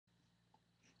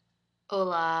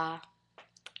Hola.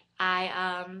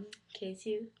 In case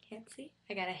you can't see,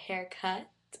 I got a haircut.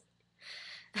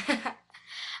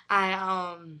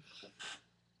 I,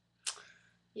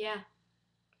 yeah,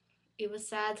 it was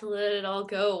sad to let it all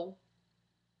go.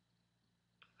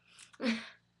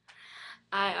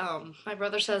 My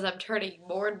brother says I'm turning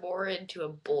more and more into a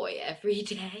boy every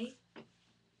day.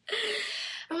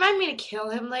 Remind me to kill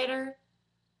him later.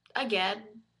 Again.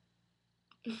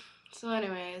 So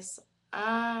anyways,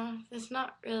 there's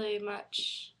not really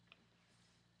much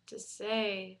to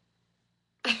say.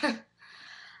 I,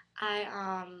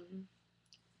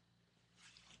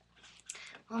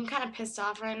 well, I'm kind of pissed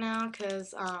off right now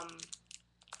because, well,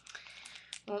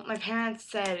 my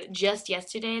parents said just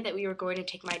yesterday that we were going to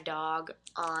take my dog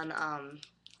on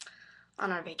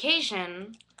our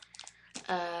vacation,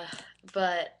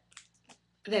 but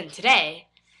then today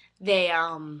they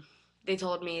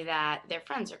told me that their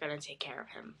friends are going to take care of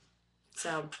him.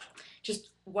 So, just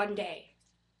one day.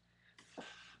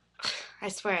 I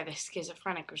swear they're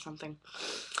schizophrenic or something.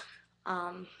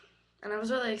 And I was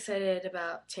really excited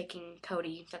about taking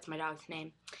Cody, that's my dog's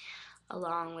name,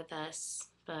 along with us,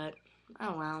 but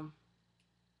oh well.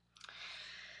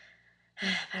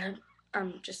 But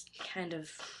I'm just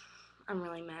I'm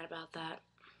really mad about that.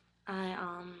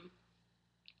 I,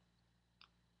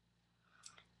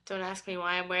 don't ask me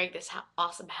why I'm wearing this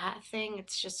awesome hat thing.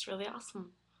 It's just really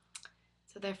awesome.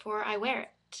 So therefore, I wear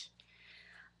it.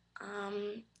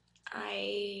 I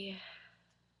I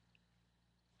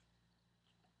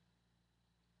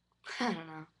don't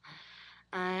know.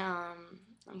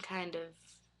 I'm kind of,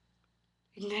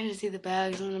 you can kind of see the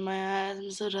bags under my eyes.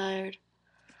 I'm so tired.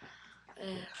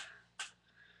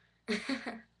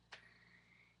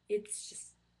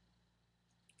 It's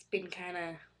been kind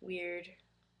of weird.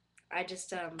 I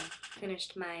just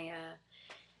finished my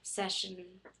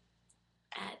session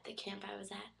at the camp I was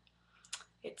at.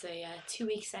 It's a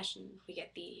 2-week session. We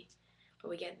get the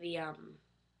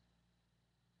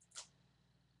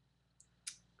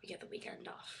weekend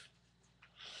off.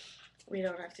 We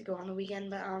don't have to go on the weekend,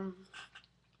 but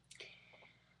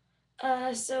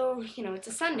so you know, it's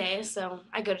a Sunday, so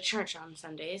I go to church on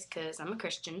Sundays because I'm a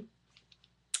Christian.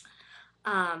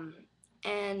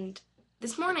 And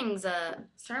this morning's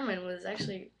sermon was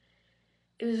actually,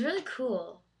 it was really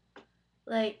cool.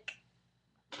 Like,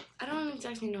 I don't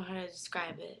exactly know how to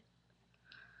describe it.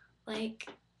 Like,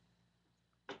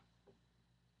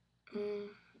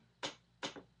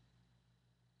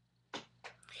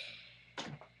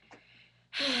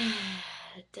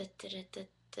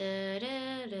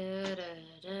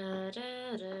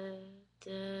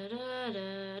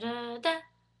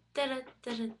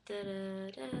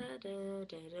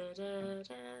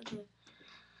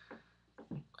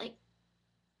 like,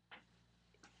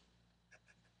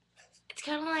 it's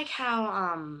kind of like how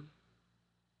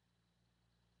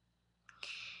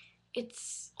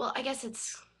well, I guess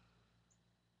it's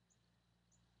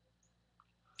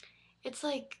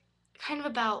like kind of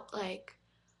about like,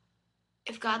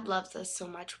 if God loves us so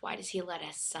much, why does he let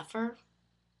us suffer?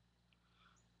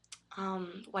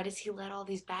 Why does he let all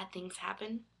these bad things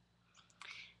happen?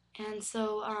 And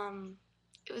so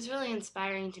it was really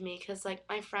inspiring to me because, like,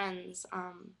 my friends,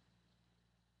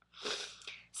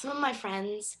 some of my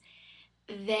friends,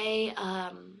 they've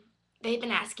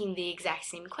been asking the exact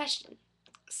same question.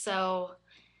 So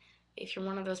if you're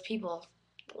one of those people,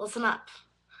 listen up.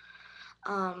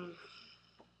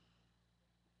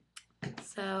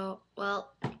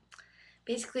 Well,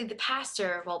 basically the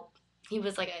pastor, well, he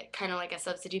was like a kind of like a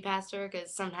substitute pastor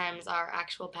because sometimes our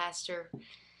actual pastor,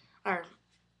 our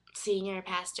senior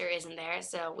pastor, isn't there,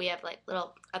 so we have like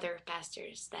little other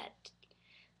pastors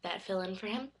that fill in for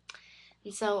him.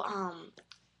 And so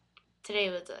today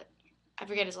was I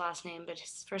forget his last name, but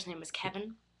his first name was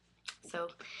Kevin. So,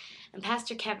 and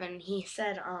Pastor Kevin, he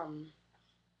said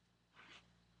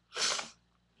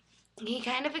he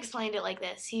kind of explained it like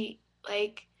this. He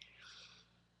like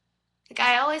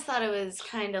I always thought it was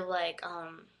kind of like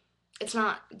it's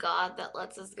not God that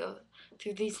lets us go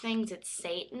through these things, it's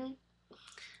Satan.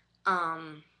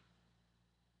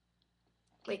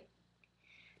 Like,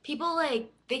 people,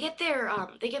 like, they get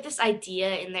this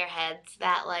idea in their heads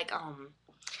that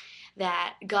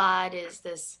that God is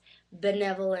this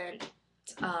benevolent,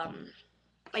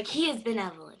 like, he is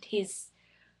benevolent. He's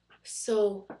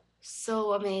so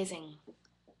amazing.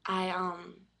 I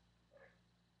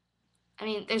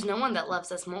mean, there's no one that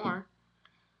loves us more.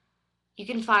 You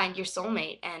can find your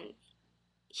soulmate, and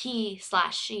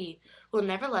he/she will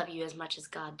never love you as much as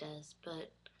God does.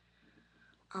 But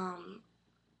um,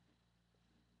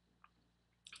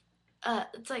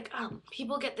 it's like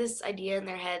people get this idea in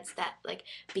their heads that like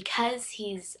because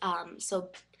he's so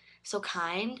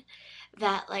kind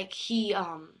that like he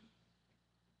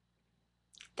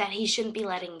shouldn't be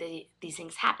letting these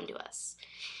things happen to us.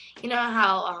 You know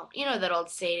how you know that old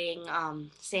saying,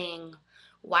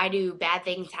 why do bad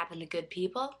things happen to good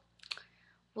people?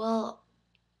 Well,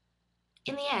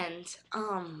 in the end,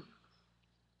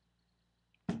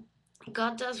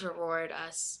 God does reward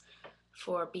us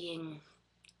for being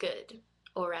good,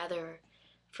 or rather,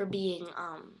 for being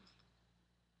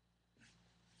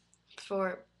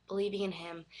for believing in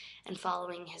Him and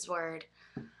following His word.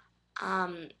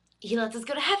 He lets us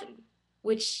go to heaven,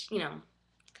 which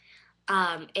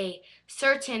a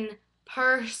certain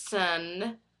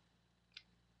person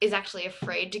is actually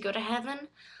afraid to go to heaven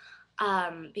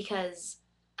because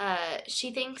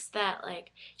she thinks that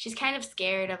like she's kind of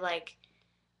scared of like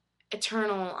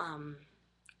eternally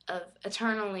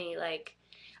like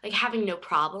having no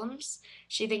problems.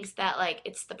 She thinks that like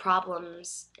it's the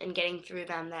problems and getting through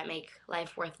them that make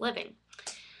life worth living.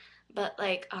 But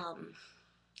like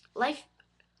life,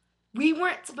 we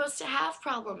weren't supposed to have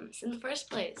problems in the first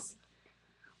place.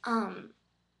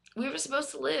 We were supposed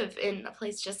to live in a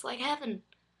place just like heaven.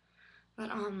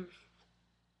 But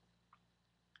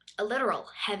a literal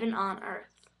heaven on earth.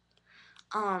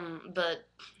 But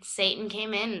Satan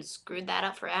came in and screwed that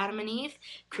up for Adam and Eve,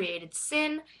 created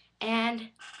sin,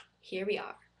 and here we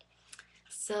are.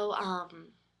 So,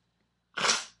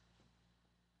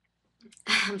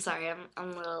 I'm sorry, I'm a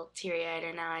little teary-eyed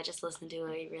right now. I just listened to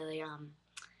a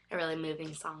really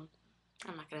moving song.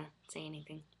 I'm not gonna say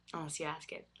anything unless you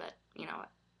ask it, but you know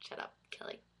what? Shut up,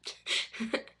 Kelly.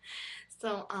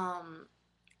 So,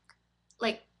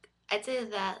 like, I'd say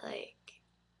that, like,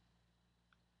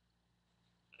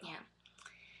 yeah,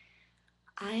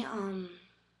 I,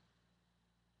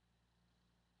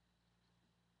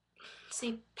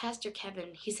 see, Pastor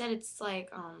Kevin, he said it's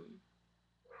like,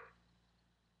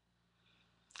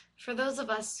 for those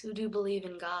of us who do believe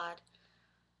in God,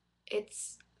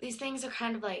 these things are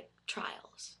kind of like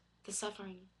trials. The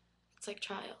suffering, it's like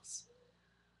trials.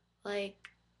 Like,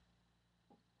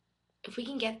 if we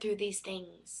can get through these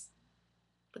things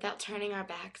without turning our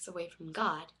backs away from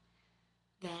God,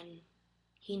 then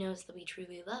He knows that we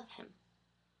truly love Him.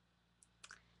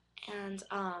 And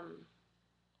I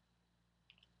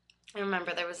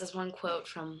remember there was this one quote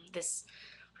from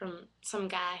some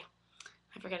guy,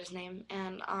 I forget his name,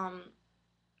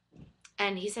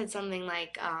 and he said something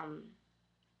like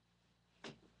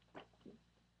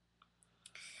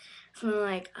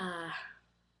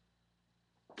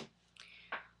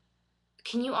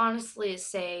can you honestly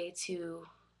say to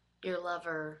your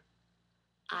lover,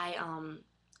 I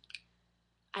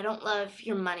don't love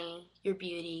your money, your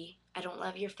beauty, I don't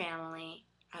love your family,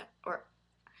 or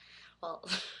well,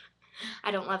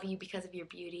 I don't love you because of your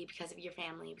beauty, because of your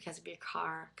family, because of your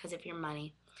car, because of your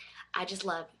money. I just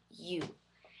love you.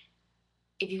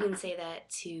 If you can say that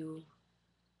to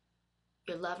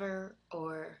your lover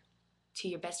or to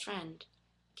your best friend,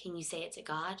 can you say it to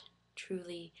God?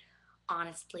 Truly,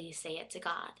 honestly say it to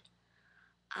God.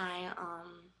 I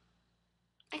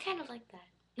kind of like that.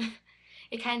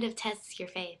 It kind of tests your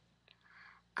faith.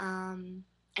 And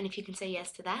if you can say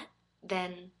yes to that,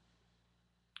 then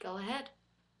go ahead.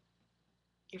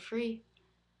 You're free.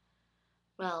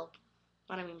 Well,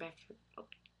 what I mean by free,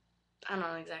 I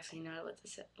don't exactly know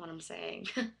what I'm saying.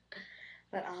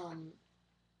 But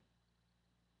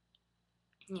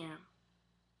yeah.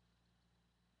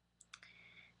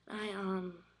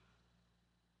 I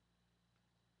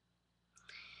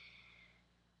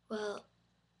well,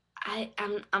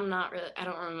 I'm not really, I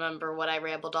don't remember what I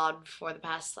rambled on for the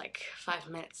past like 5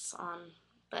 minutes on,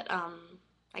 but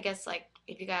I guess like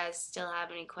if you guys still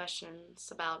have any questions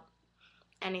about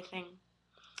anything,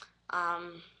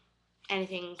 um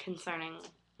anything concerning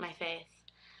my faith,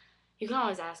 you can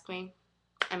always ask me.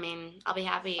 I mean, I'll be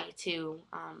happy to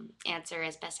answer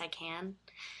as best I can.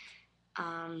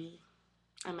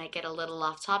 I might get a little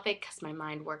off topic because my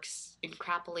mind works in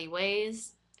crappily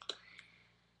ways.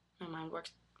 My mind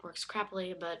works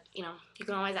crappily, but you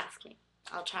can always ask me.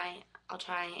 I'll try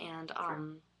and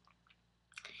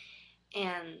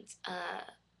and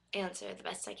answer the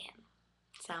best I can.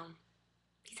 So,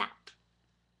 peace out.